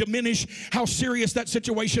trying to diminish how serious that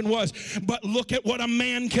situation was. But look at what a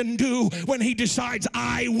man can do when he decides,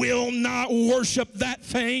 I will not worship that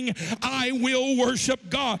thing. I will worship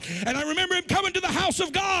God. And I remember him coming to the house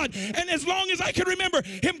of God, and as long as I can remember,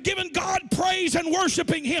 him giving God praise and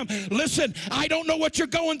worshiping him. Listen, I don't know what you're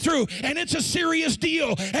going through, and it's a serious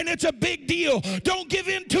deal, and it's a big deal. Don't give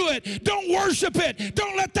in to it. Don't worship it.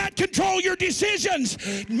 Don't let that control your decisions.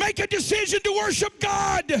 Make a decision to worship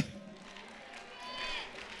God.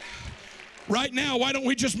 Right now, why don't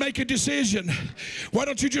we just make a decision? Why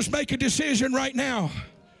don't you just make a decision right now?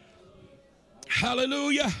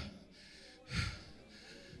 Hallelujah.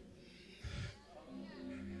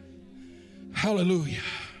 Hallelujah.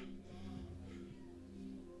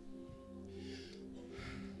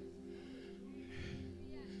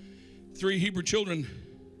 Three Hebrew children.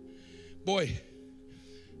 Boy,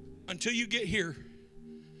 until you get here,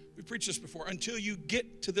 we preached this before, until you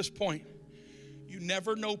get to this point, you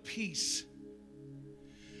never know peace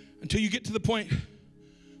until you get to the point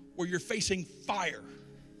where you're facing fire.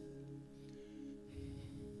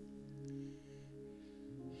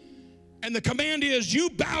 And the command is you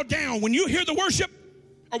bow down. When you hear the worship,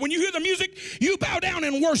 or when you hear the music, you bow down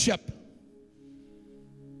and worship.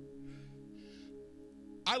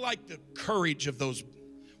 I like the courage of those,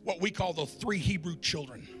 what we call those 3 Hebrew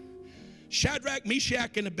children. Shadrach,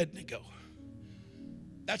 Meshach, and Abednego.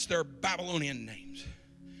 That's their Babylonian names.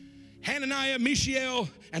 Hananiah, Mishael,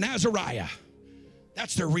 and Azariah.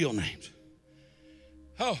 That's their real names.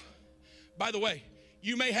 Oh, by the way,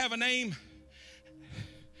 you may have a name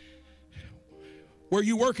where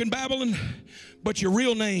you work in Babylon, but your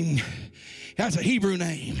real name, that's a Hebrew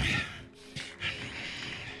name.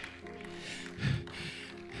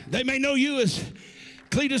 They may know you as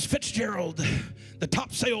Cletus Fitzgerald, the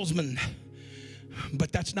top salesman,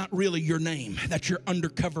 but that's not really your name. That's your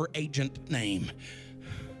undercover agent name.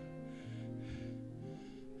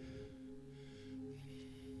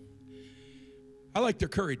 I like their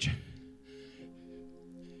courage.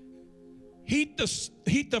 Heat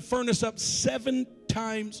the furnace up 7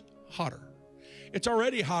 times hotter. It's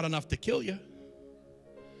already hot enough to kill you.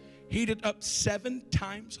 Heat it up 7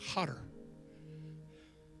 times hotter.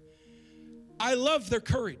 I love their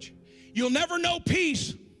courage. You'll never know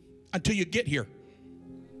peace until you get here.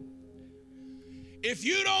 If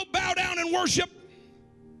you don't bow down and worship,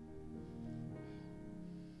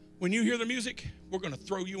 when you hear the music, we're going to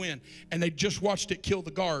throw you in. And they just watched it kill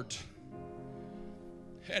the guards.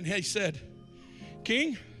 And he said,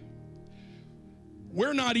 King,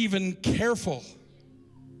 we're not even careful.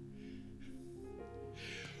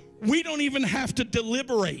 We don't even have to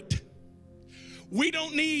deliberate. We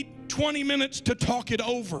don't need 20 minutes to talk it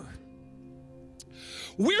over.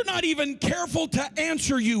 We're not even careful to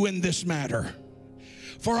answer you in this matter.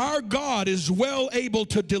 For our God is well able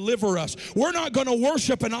to deliver us. We're not going to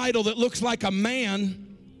worship an idol that looks like a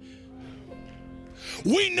man.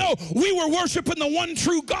 We know we were worshiping the one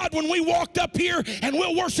true God when we walked up here, and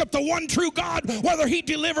we'll worship the one true God whether he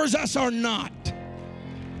delivers us or not.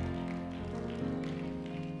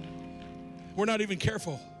 We're not even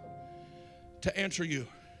careful to answer you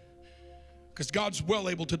because God's well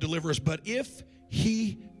able to deliver us. But if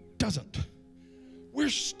he doesn't, we're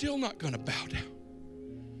still not going to bow down.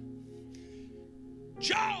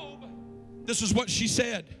 Job, this is what she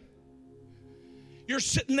said. You're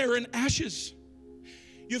sitting there in ashes.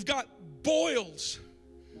 You've got boils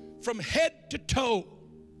from head to toe,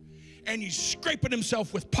 and he's scraping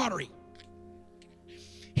himself with pottery.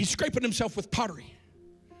 He's scraping himself with pottery.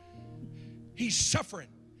 He's suffering.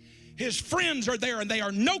 His friends are there, and they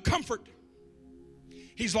are no comfort.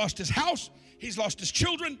 He's lost his house. He's lost his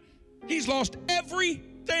children. He's lost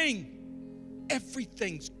everything.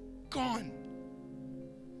 Everything's gone.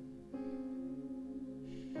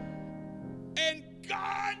 And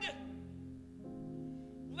God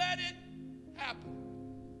let it happen.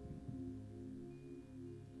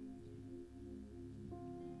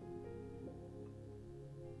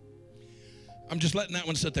 I'm just letting that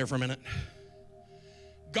one sit there for a minute.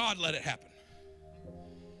 God let it happen.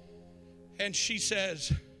 And she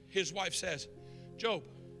says, his wife says, Job,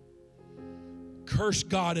 curse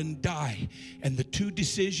God and die. And the 2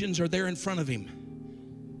 decisions are there in front of him.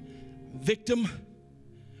 Victim.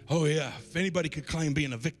 Oh yeah, if anybody could claim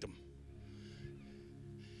being a victim.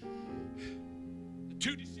 The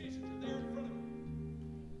 2 decisions are there in front of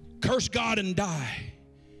him. Curse God and die.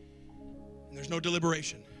 And there's no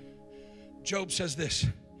deliberation. Job says this,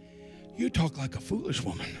 you talk like a foolish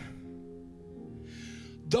woman.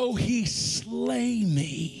 Though he slay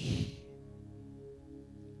me.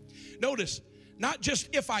 Notice, not just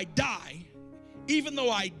if I die, even though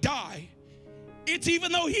I die, it's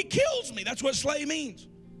even though he kills me. That's what slay means.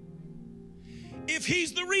 If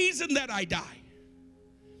he's the reason that I die,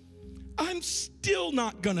 I'm still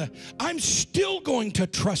going to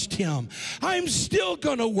trust him. I'm still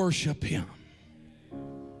going to worship him.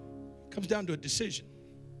 Comes down to a decision.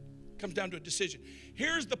 Comes down to a decision.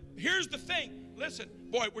 Here's the thing. Listen,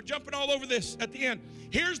 boy, we're jumping all over this at the end.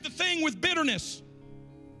 Here's the thing with bitterness.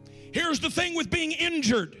 Here's the thing with being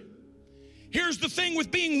injured. Here's the thing with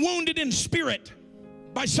being wounded in spirit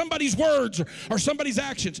by somebody's words or somebody's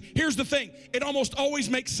actions. Here's the thing. It almost always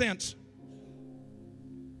makes sense.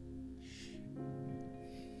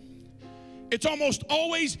 It's almost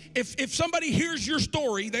always, if somebody hears your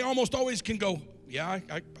story, they almost always can go, yeah,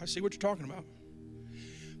 I see what you're talking about.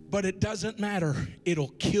 But it doesn't matter.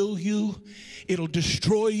 It'll kill you. It'll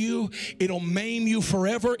destroy you. It'll maim you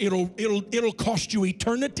forever. It'll cost you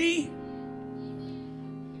eternity.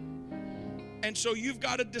 And so you've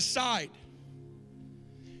got to decide.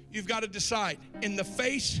 You've got to decide in the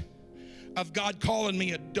face of God calling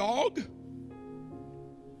me a dog,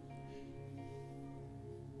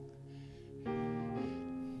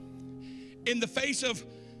 in the face of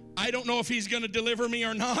I don't know if he's going to deliver me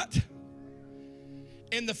or not,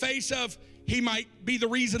 in the face of he might be the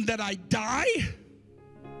reason that I die.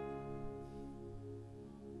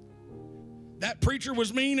 That preacher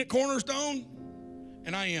was mean at Cornerstone,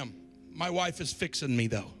 and I am. My wife is fixing me,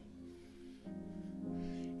 though.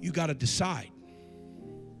 You got to decide.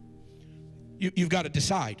 You've got to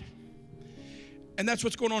decide. And that's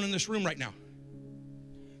what's going on in this room right now.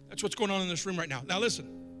 That's what's going on in this room right now. Now listen,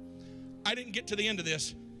 I didn't get to the end of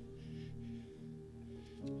this.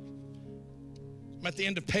 I'm at the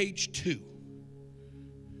end of page 2.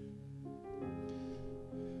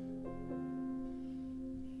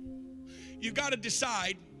 You've got to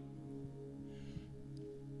decide.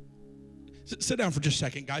 Sit down for just a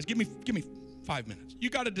second, guys. Give me 5 minutes.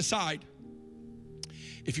 You got to decide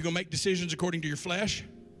if you're going to make decisions according to your flesh,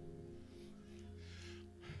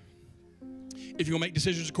 if you're going to make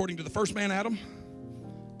decisions according to the first man, Adam,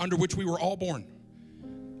 under which we were all born.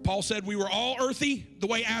 Paul said we were all earthy the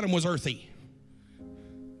way Adam was earthy.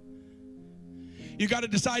 You got to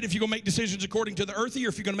decide if you're going to make decisions according to the earthy or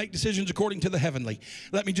if you're going to make decisions according to the heavenly.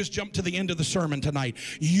 Let me just jump to the end of the sermon tonight.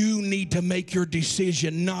 You need to make your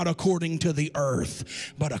decision not according to the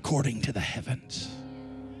earth, but according to the heavens.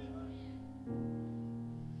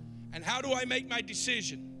 And how do I make my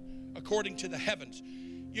decision according to the heavens?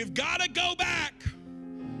 You've got to go back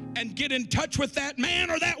and get in touch with that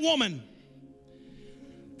man or that woman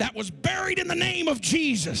that was buried in the name of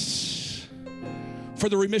Jesus for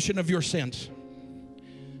the remission of your sins.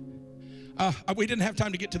 We didn't have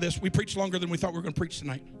time to get to this. We preached longer than we thought we were going to preach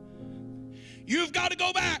tonight. You've got to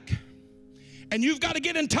go back and you've got to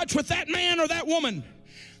get in touch with that man or that woman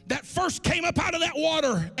that first came up out of that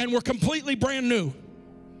water and were completely brand new.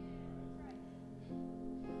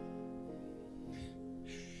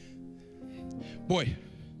 Boy,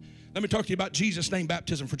 let me talk to you about Jesus' name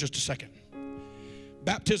baptism for just a second.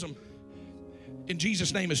 Baptism in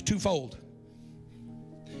Jesus' name is twofold.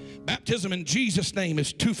 Baptism in Jesus' name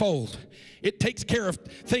is twofold. It takes care of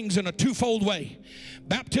things in a twofold way.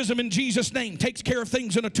 Baptism in Jesus' name takes care of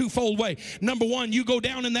things in a twofold way. Number one, you go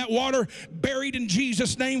down in that water buried in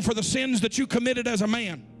Jesus' name for the sins that you committed as a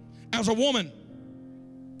man, as a woman.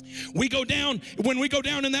 We go down, when we go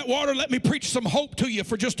down in that water, let me preach some hope to you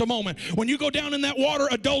for just a moment. When you go down in that water,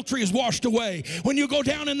 adultery is washed away. When you go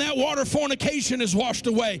down in that water, fornication is washed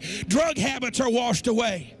away. Drug habits are washed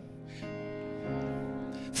away.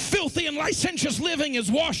 Filthy and licentious living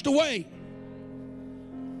is washed away.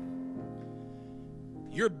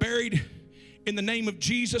 You're buried in the name of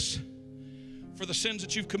Jesus for the sins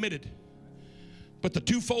that you've committed. But the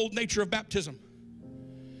twofold nature of baptism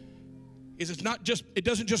is it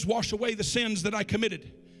doesn't just wash away the sins that I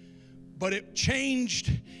committed, but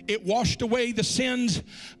it washed away the sins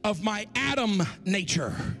of my Adam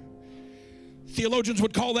nature. Theologians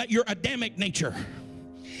would call that your Adamic nature.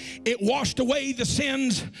 It washed away the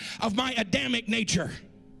sins of my Adamic nature.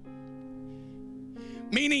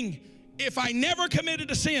 Meaning, if I never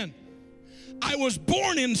committed a sin, I was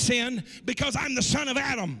born in sin because I'm the son of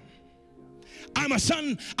Adam. I'm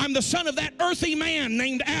the son of that earthy man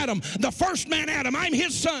named Adam, the first man Adam. I'm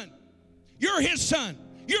his son. You're his son.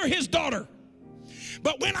 You're his daughter.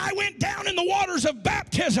 But when I went down in the waters of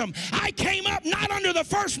baptism, I came up not under the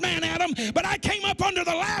first man Adam, but I came up under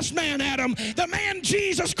the last man Adam, the man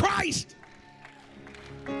Jesus Christ.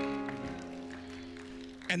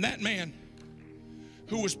 And that man,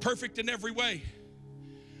 who was perfect in every way,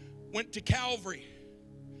 went to Calvary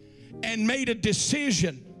and made a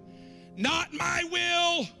decision. Not my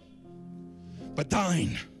will, but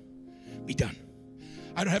thine be done.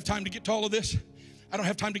 I don't have time to get to all of this.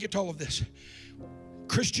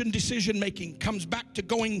 Christian decision making comes down to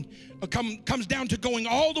going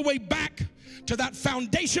all the way back to that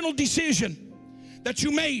foundational decision that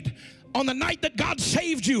you made on the night that God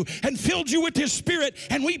saved you and filled you with His Spirit,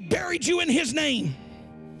 and we buried you in His name,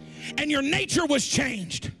 and your nature was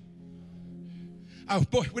changed. Oh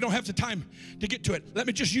boy, we don't have the time to get to it. Let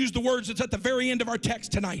me just use the words that's at the very end of our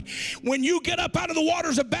text tonight. When you get up out of the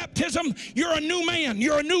waters of baptism, you're a new man,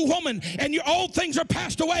 you're a new woman, and your old things are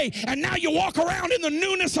passed away, and now you walk around in the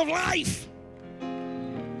newness of life.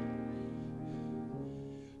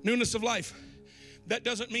 Newness of life. That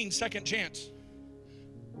doesn't mean second chance.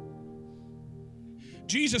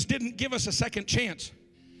 Jesus didn't give us a second chance.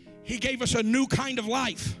 He gave us a new kind of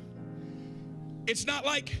life. It's not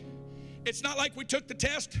like It's not like we took the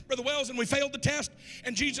test, Brother Wells, and we failed the test,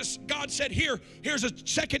 and God said, here's a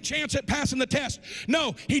second chance at passing the test.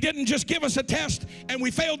 No, he didn't just give us a test, and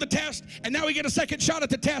we failed the test, and now we get a second shot at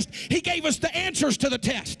the test. He gave us the answers to the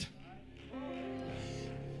test.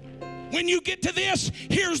 When you get to this,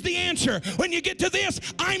 here's the answer. When you get to this,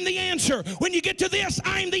 I'm the answer. When you get to this,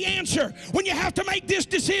 I'm the answer. When you have to make this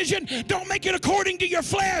decision, don't make it according to your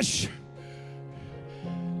flesh.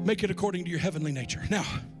 Make it according to your heavenly nature. Now,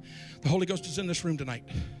 the Holy Ghost is in this room tonight.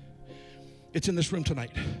 It's in this room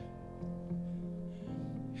tonight.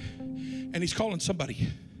 And he's calling somebody.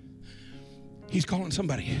 He's calling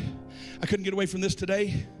somebody. I couldn't get away from this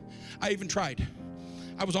today. I even tried.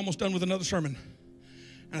 I was almost done with another sermon.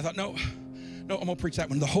 And I thought, no, I'm going to preach that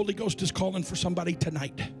one. The Holy Ghost is calling for somebody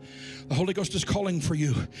tonight. The Holy Ghost is calling for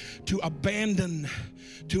you to abandon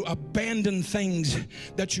things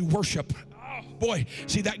that you worship. Boy,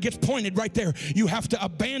 see, that gets pointed right there. You have to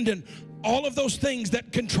abandon all of those things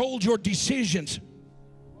that controlled your decisions.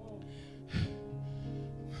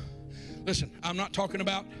 Listen, I'm not talking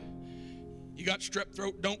about you got strep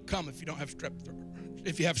throat. Don't come if you don't have strep throat.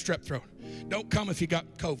 If you have strep throat. Don't come if you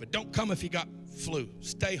got COVID. Don't come if you got flu.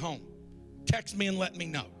 Stay home. Text me and let me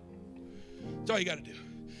know. That's all you got to do.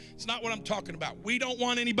 It's not what I'm talking about. We don't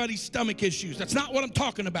want anybody's stomach issues. That's not what I'm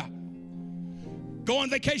talking about. Go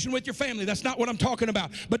on vacation with your family. That's not what I'm talking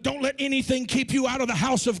about. But don't let anything keep you out of the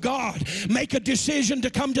house of God. Make a decision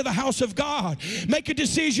to come to the house of God. Make a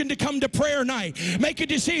decision to come to prayer night. Make a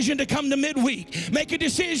decision to come to midweek. Make a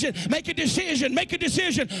decision. Make a decision. Make a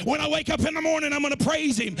decision. When I wake up in the morning, I'm going to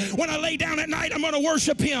praise Him. When I lay down at night, I'm going to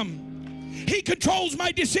worship Him. He controls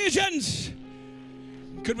my decisions.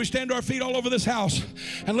 Could we stand to our feet all over this house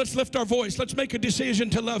and let's lift our voice. Let's make a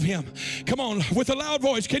decision to love Him. Come on, with a loud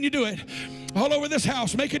voice. Can you do it? All over this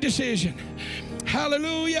house, make a decision.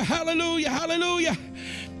 Hallelujah, hallelujah, hallelujah.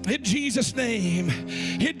 In Jesus' name.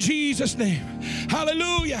 In Jesus' name.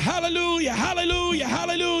 Hallelujah, hallelujah, hallelujah,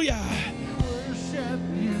 hallelujah. Worship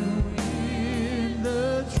you in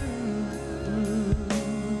the truth.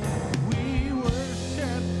 We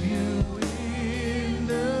worship you in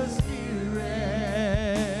the Spirit.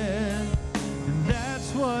 And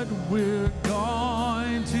that's what we're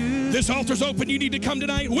going to. This altar's open. You need to come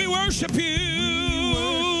tonight. We worship you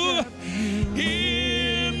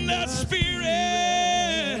in the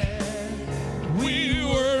Spirit. We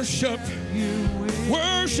worship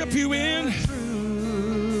you in.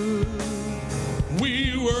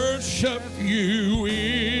 We worship you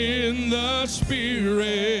in the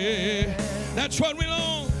Spirit. That's what we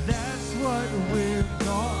long. That's what we're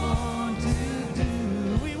going to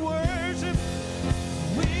do. We worship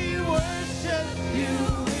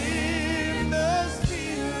you in the Spirit.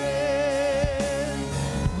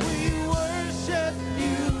 We worship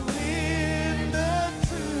you in the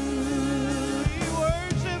truth.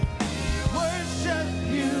 We worship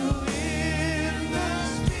you in the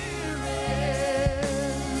Spirit.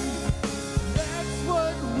 That's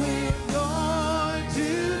what we're going to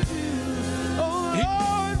do. Oh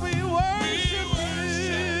Lord, we worship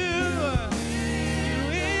you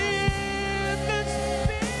in the Spirit.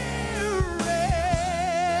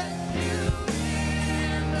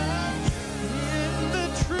 In the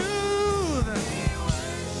truth.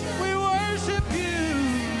 We worship you.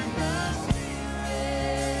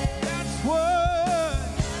 That's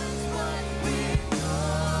what we're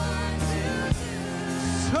going to do.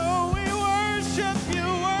 So we worship you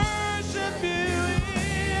in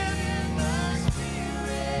the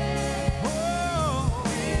Spirit. Oh,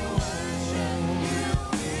 we worship you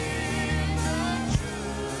in the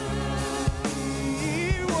truth. We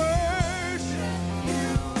worship you.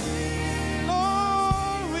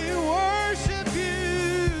 Lord, we worship you.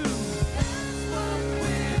 That's what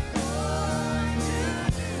we're going to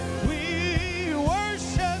do. We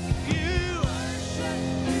worship you.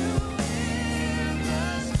 In the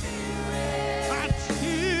Spirit. I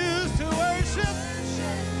choose to worship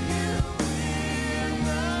you in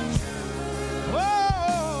the truth. Oh,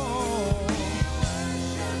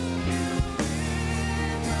 worship you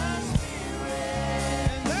in the Spirit.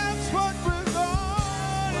 And that's what we're going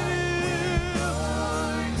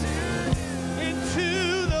to do. Into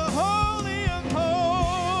the Holy of Holies.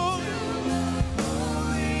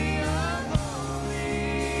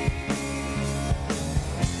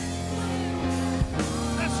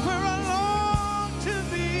 That's where I long to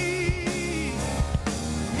be.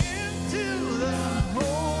 Into the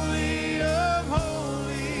Holy of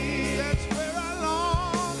Holies. That's where I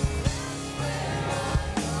long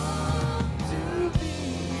to be.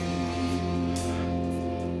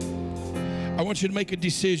 I want you to make a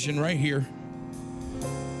decision right here.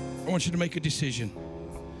 I want you to make a decision.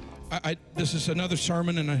 This is another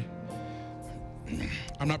sermon, and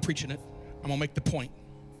I'm not preaching it. I'm going to make the point.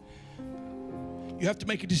 You have to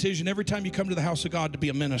make a decision every time you come to the house of God to be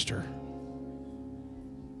a minister.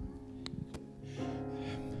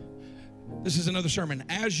 This is another sermon.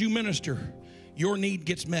 As you minister, your need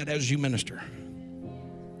gets met as you minister.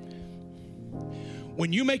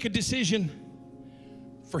 When you make a decision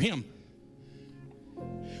for Him,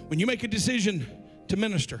 when you make a decision to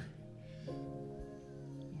minister,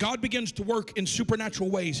 God begins to work in supernatural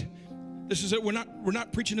ways. This is it. We're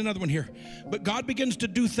not preaching another one here. But God begins to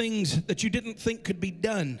do things that you didn't think could be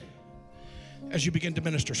done as you begin to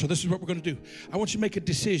minister. So this is what we're going to do. I want you to make a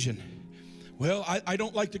decision. Well, I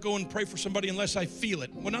don't like to go and pray for somebody unless I feel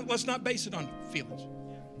it. Well, let's not base it on feelings.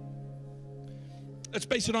 Let's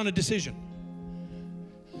base it on a decision.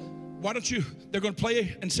 Why don't you, they're going to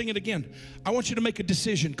play and sing it again. I want you to make a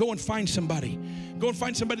decision. Go and find somebody. Go and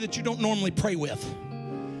find somebody that you don't normally pray with.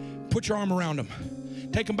 Put your arm around them.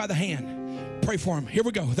 Take them by the hand. Pray for them. Here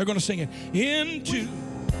we go. They're going to sing it. Into.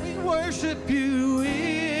 We worship you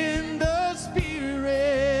in